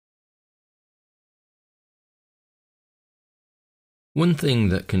One thing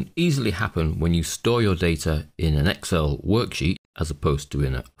that can easily happen when you store your data in an Excel worksheet as opposed to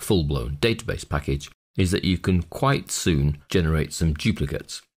in a full-blown database package is that you can quite soon generate some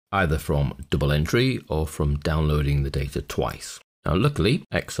duplicates, either from double entry or from downloading the data twice. Now, luckily,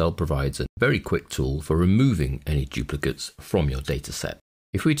 Excel provides a very quick tool for removing any duplicates from your data set.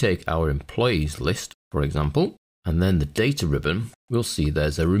 If we take our employees list, for example, and then the data ribbon, we'll see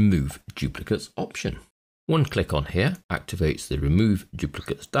there's a remove duplicates option. One click on here activates the remove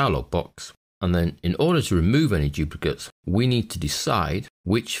duplicates dialog box. And then in order to remove any duplicates, we need to decide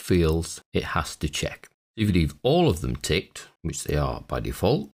which fields it has to check. If you leave all of them ticked, which they are by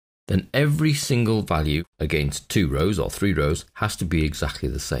default, then every single value against 2 rows or 3 rows has to be exactly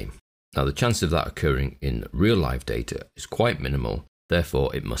the same. Now, the chance of that occurring in real live data is quite minimal,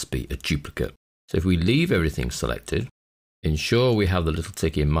 therefore it must be a duplicate. So if we leave everything selected, ensure we have the little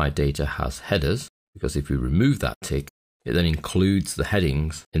tick in My Data Has Headers, because if we remove that tick, it then includes the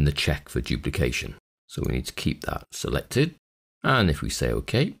headings in the check for duplication. So we need to keep that selected. And if we say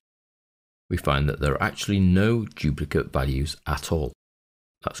OK, we find that there are actually no duplicate values at all.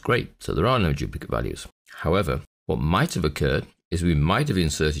 That's great. So there are no duplicate values. However, what might have occurred is we might have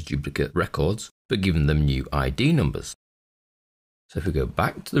inserted duplicate records, but given them new ID numbers. So if we go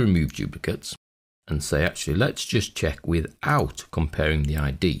back to the remove duplicates and say, actually, let's just check without comparing the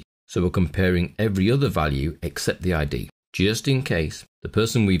ID. So we're comparing every other value except the ID, just in case the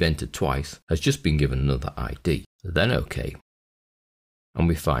person we've entered twice has just been given another ID. Then OK. And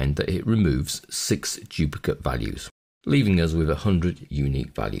we find that it removes 6 duplicate values, leaving us with 100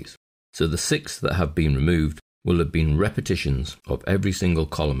 unique values. So the 6 that have been removed will have been repetitions of every single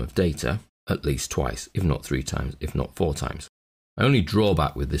column of data at least twice, if not 3 times, if not 4 times. My only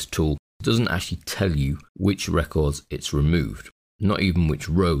drawback with this tool, it doesn't actually tell you which records it's removed. Not even which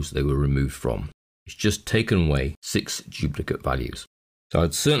rows they were removed from. It's just taken away 6 duplicate values. So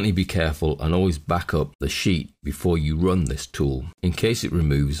I'd certainly be careful and always back up the sheet before you run this tool in case it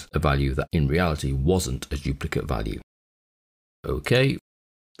removes a value that in reality wasn't a duplicate value. Okay,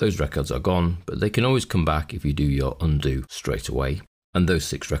 those records are gone, but they can always come back if you do your undo straight away, and those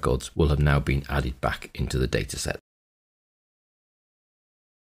 6 records will have now been added back into the dataset.